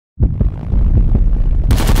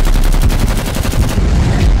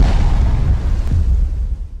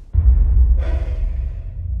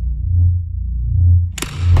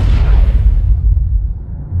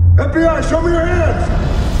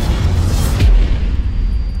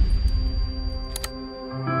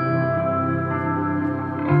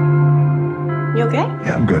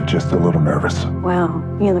I'm good, just a little nervous. Well,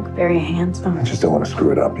 you look very handsome. I just don't want to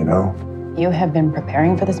screw it up, you know? You have been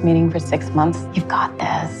preparing for this meeting for 6 months. You've got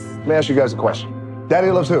this. Let me ask you guys a question.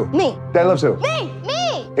 Daddy loves who? Me. Daddy loves who? Me.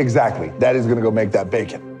 Exactly. Daddy's gonna go make that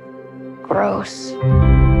bacon. Gross.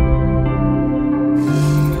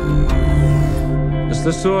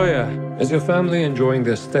 Mr. Sawyer, is your family enjoying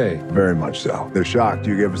their stay? Very much so. They're shocked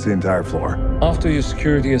you gave us the entire floor. After your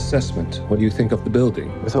security assessment, what do you think of the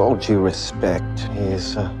building? With all due respect,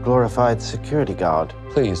 he's a glorified security guard.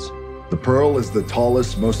 Please. The Pearl is the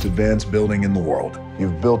tallest, most advanced building in the world.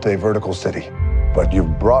 You've built a vertical city, but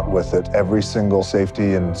you've brought with it every single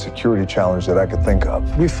safety and security challenge that I could think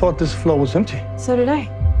of. We thought this floor was empty. So did I.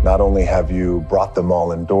 Not only have you brought them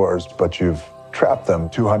all indoors, but you've trapped them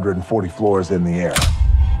 240 floors in the air.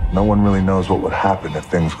 No one really knows what would happen if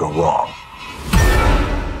things go wrong.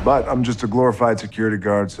 But I'm just a glorified security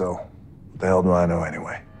guard, so what the hell do I know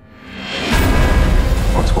anyway?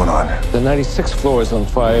 What's going on? The 96th floor is on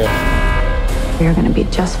fire. You're gonna be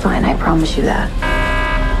just fine, I promise you that.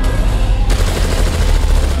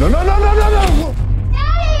 No!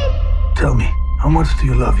 Daddy! Tell me, how much do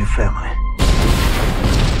you love your family?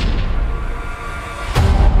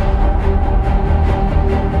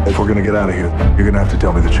 If we're gonna get out of here, you're gonna have to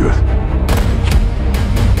tell me the truth.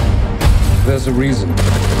 There's a reason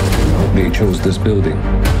they chose this building.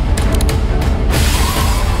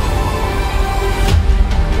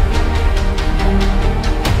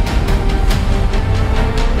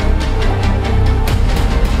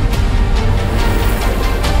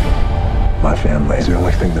 My family is the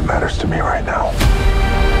only thing that matters to me right now.